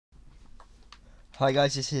Hi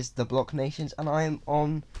guys, this is the Block Nations, and I am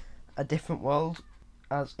on a different world,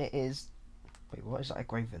 as it is. Wait, what is that? A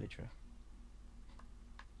grey villager?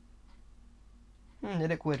 They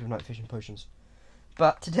look weird with night vision potions.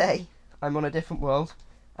 But today, I'm on a different world,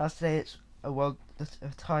 as today it's a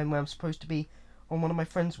time where I'm supposed to be on one of my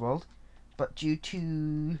friends' world, but due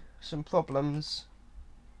to some problems,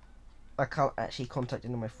 I can't actually contact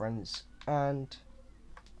any of my friends, and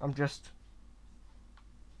I'm just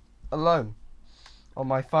alone on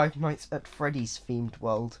my Five Nights at Freddy's themed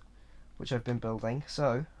world, which I've been building.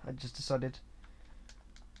 So I just decided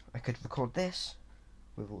I could record this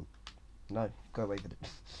with all... No, go away with it.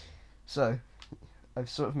 So I've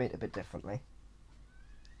sort of made it a bit differently,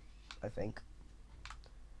 I think.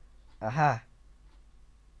 Aha!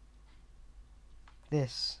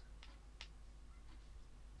 This.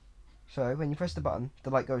 So when you press the button, the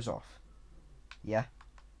light goes off. Yeah.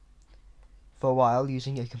 For a while,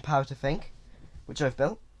 using a comparative thing, which I've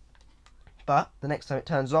built. But the next time it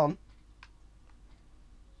turns on,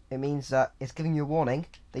 it means that it's giving you a warning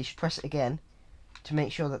that you should press it again to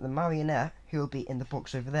make sure that the marionette, who will be in the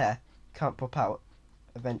box over there, can't pop out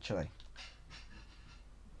eventually.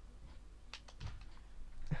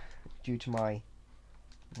 Due to my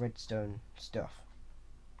redstone stuff.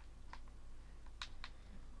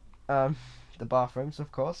 The bathrooms,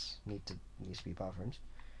 of course, needs to be bathrooms.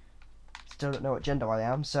 Still don't know what gender I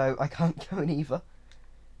am, so I can't go in either.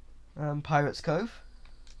 Pirate's Cove.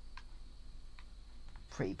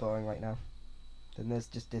 Pretty boring right now. Then there's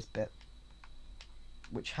just this bit,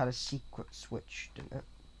 which had a secret switch, didn't it?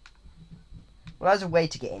 Well, there's a way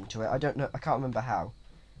to get into it. I don't know. I can't remember how.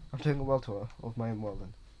 I'm doing a world tour of my own world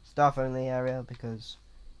and staff only area because,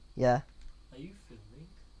 yeah. Are you filming?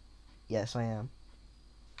 Yes, I am.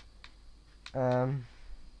 I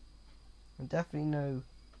definitely know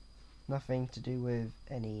nothing to do with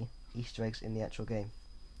any Easter eggs in the actual game.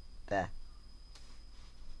 There.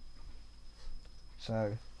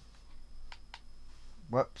 So,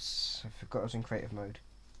 whoops! I forgot I was in creative mode.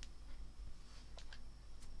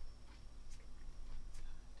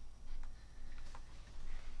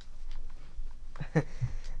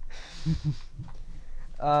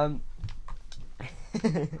 I'm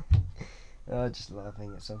just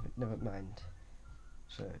laughing at something. Never mind.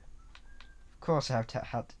 So, of course, I have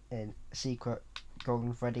had a secret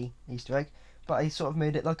Golden Freddy Easter egg, but I sort of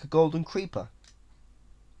made it like a golden creeper.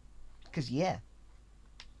 Because yeah,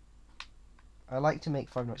 I like to make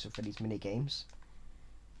Five Nights at Freddy's mini games,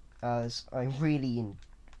 as I really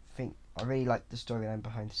like the storyline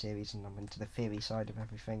behind the series, and I'm into the theory side of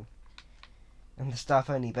everything. And the staff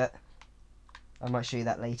only bit, I might show you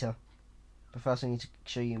that later. But first I need to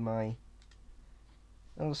show you my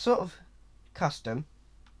sort of custom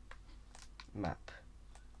map.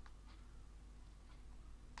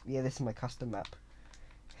 Yeah, this is my custom map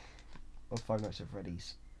of Five Nights at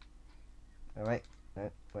Freddy's. Alright,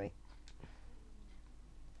 no, wait.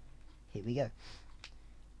 Here we go.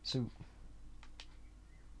 So,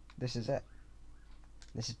 this is it.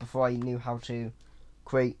 This is before I knew how to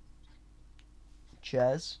create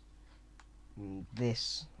chairs. And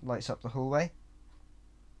this lights up the hallway,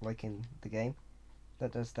 like in the game.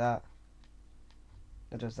 That does that.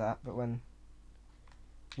 That does that. But when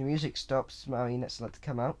the music stops, marionettes start to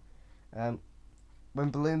come out. When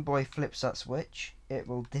Balloon Boy flips that switch, it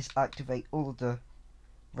will disactivate all of the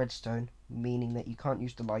redstone, meaning that you can't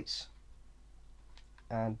use the lights,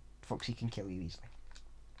 and Foxy can kill you easily.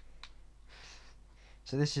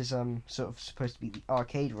 So this is sort of supposed to be the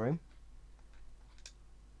arcade room,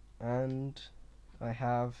 and I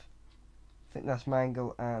think that's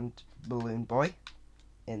Mangle and Balloon Boy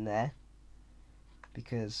in there,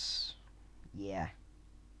 because yeah.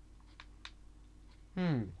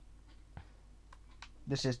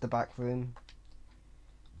 This is the back room.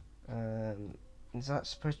 Is that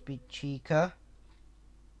supposed to be Chica?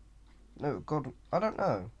 No, God, I don't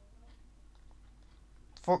know.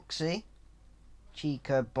 Foxy,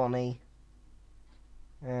 Chica, Bonnie,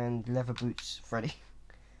 and Leather Boots Freddy.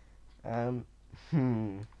 There's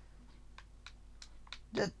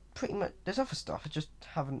pretty much, there's other stuff, I just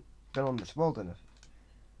haven't been on this world enough.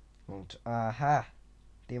 Aha,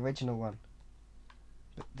 the original one.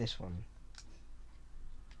 But this one.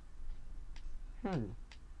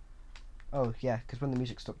 Oh yeah, because when the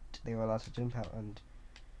music stopped, they were allowed to jump out, and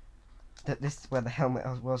this is where the helmet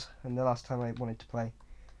was. And the last time I wanted to play,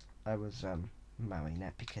 I was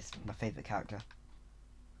Marionette, because my favourite character.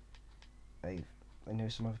 I know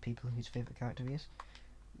some other people whose favourite character he is.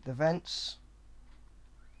 The vents.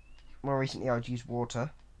 More recently, I would use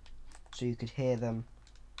water, so you could hear them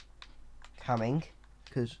coming,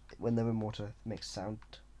 because when they're in water, it makes sound.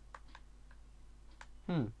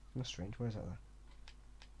 That's strange. Where is that there?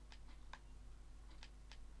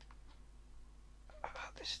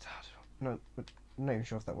 This is the hard one. No, I'm not even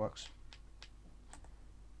sure if that works.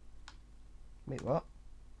 Wait, what?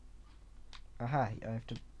 Aha, I have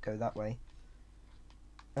to go that way.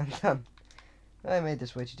 And I made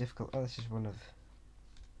this way too difficult. Oh, this is one of...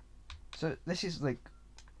 So, this is like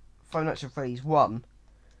Five Nights at Freddy's 1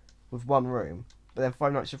 with one room, but then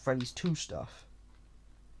Five Nights at Freddy's 2 stuff.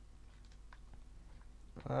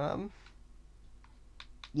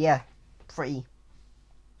 Yeah, pretty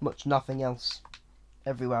much nothing else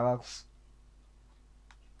everywhere else.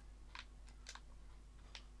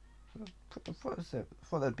 I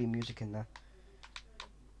thought there'd be music in there.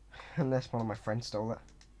 Unless one of my friends stole it.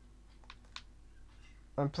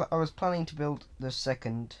 I was planning to build the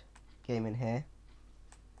second game in here,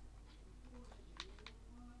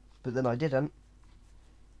 but then I didn't,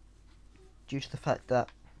 due to the fact that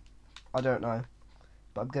I don't know,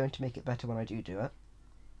 but I'm going to make it better when I do it.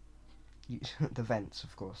 The vents,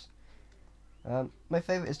 of course. My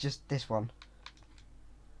favourite is just this one.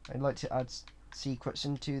 I'd like to add secrets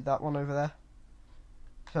into that one over there.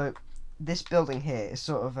 So this building here is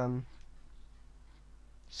sort of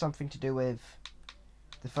something to do with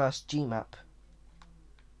the first G map.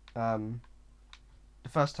 The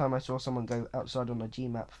first time I saw someone go outside on a G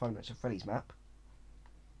map, Five Nights at Freddy's map,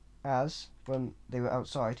 as when they were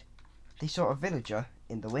outside, they saw a villager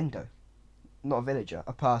in the window. Not a villager,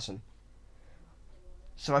 a person.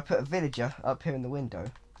 So I put a villager up here in the window,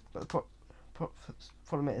 but the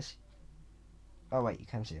problem is... Oh wait, you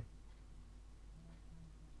can see him.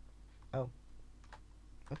 Oh.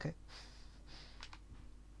 Okay.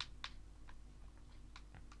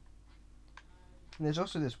 And there's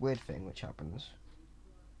also this weird thing which happens,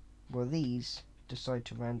 where these decide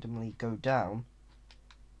to randomly go down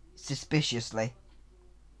suspiciously.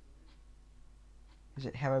 Is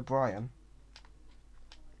it Herobrine?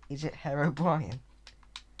 Is it Herobrine?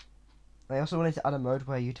 I also wanted to add a mode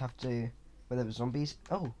where you'd have to, where there were zombies.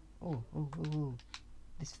 Oh.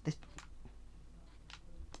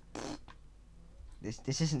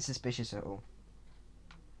 This isn't suspicious at all.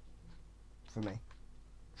 For me.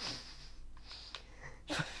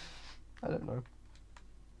 I don't know.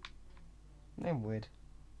 Name weird.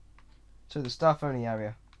 So the staff only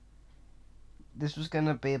area. This was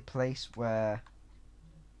gonna be a place where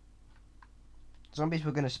zombies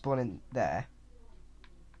were gonna spawn in there.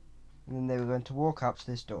 And then they were going to walk up to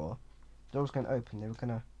this door. The door was going to open. They were going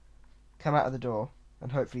to come out of the door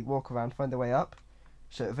and hopefully walk around, find their way up.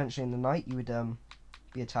 So eventually in the night you would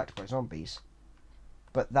be attacked by zombies.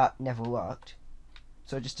 But that never worked.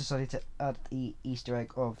 So I just decided to add the Easter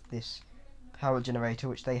egg of this power generator,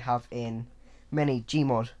 which they have in many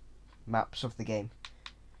Gmod maps of the game.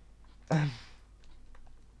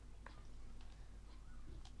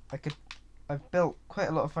 I've built quite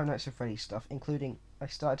a lot of Five Nights at Freddy's stuff, including I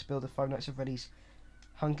started to build a Five Nights at Freddy's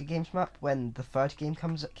Hunger Games map when the third game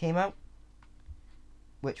came out,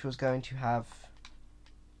 which was going to have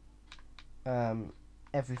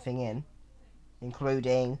everything in,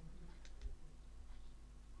 including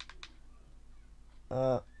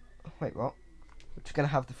wait, what? Which is going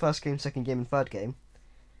to have the first game, second game, and third game,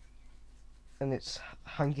 and it's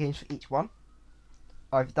Hunger Games for each one.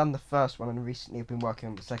 I've done the first one, and recently I've been working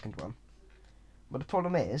on the second one. But the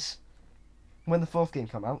problem is, when the fourth game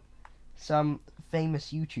came out, some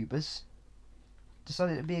famous YouTubers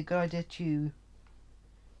decided it'd be a good idea to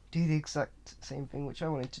do the exact same thing which I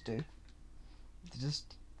wanted to do. It's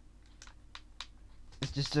just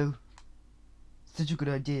such a good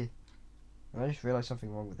idea. And I just realised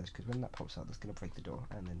something wrong with this, because when that pops out, that's going to break the door,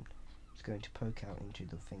 and then it's going to poke out into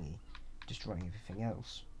the thingy, destroying everything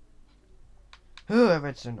else. Oh, I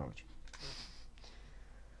read some knowledge.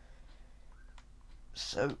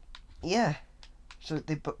 So, yeah. So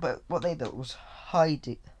but what they built was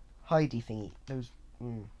hidey thingy. Those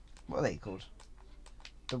what are they called?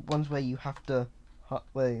 The ones where you have to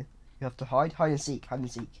hide and seek.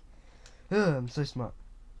 Ugh, I'm so smart.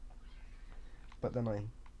 But then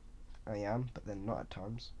I am, but then not at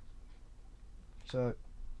times. So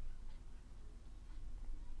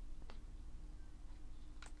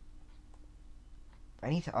I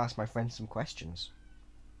need to ask my friends some questions.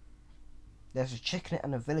 There's a chicken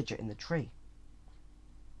and a villager in the tree.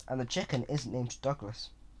 And the chicken isn't named Douglas.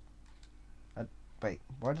 Wait,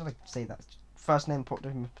 why did I say that? First name popped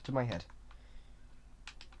into my head.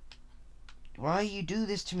 Why you do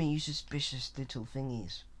this to me, you suspicious little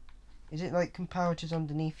thingies? Is it like comparators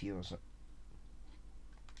underneath you or something?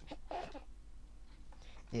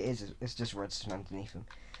 It is, it's just redstone underneath them.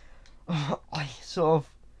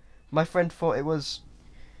 My friend thought it was...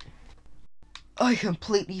 I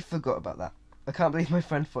completely forgot about that. I can't believe my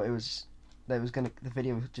friend thought the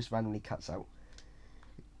video just randomly cuts out.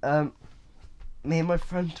 Me and my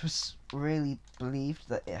friend was really believed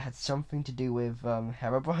that it had something to do with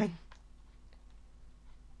Herobrine.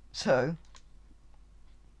 So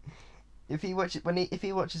if he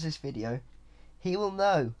watches this video, he will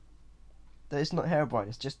know that it's not Herobrine.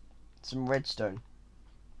 It's just some redstone.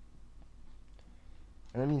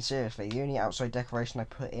 And I mean seriously, the only outside decoration I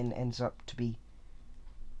put in ends up to be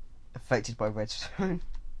affected by redstone.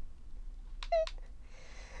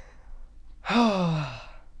 I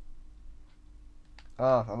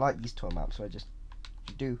like these tour maps, so I just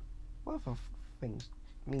do whatever things.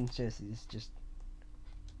 I mean seriously, this is just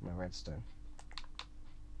my redstone.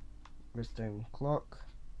 Redstone clock,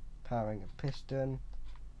 powering a piston,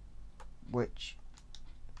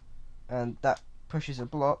 and that pushes a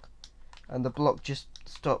block, and the block just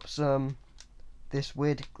stops this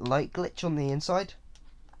weird light glitch on the inside.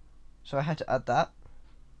 So I had to add that.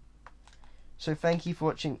 So thank you for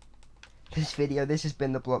watching this video. This has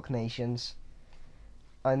been the Block Nations.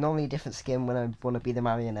 I normally a different skin when I want to be the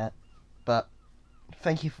marionette, but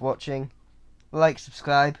thank you for watching. Like,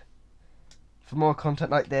 subscribe for more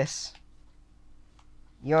content like this.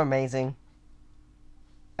 You're amazing,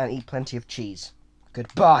 and eat plenty of cheese.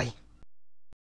 Goodbye.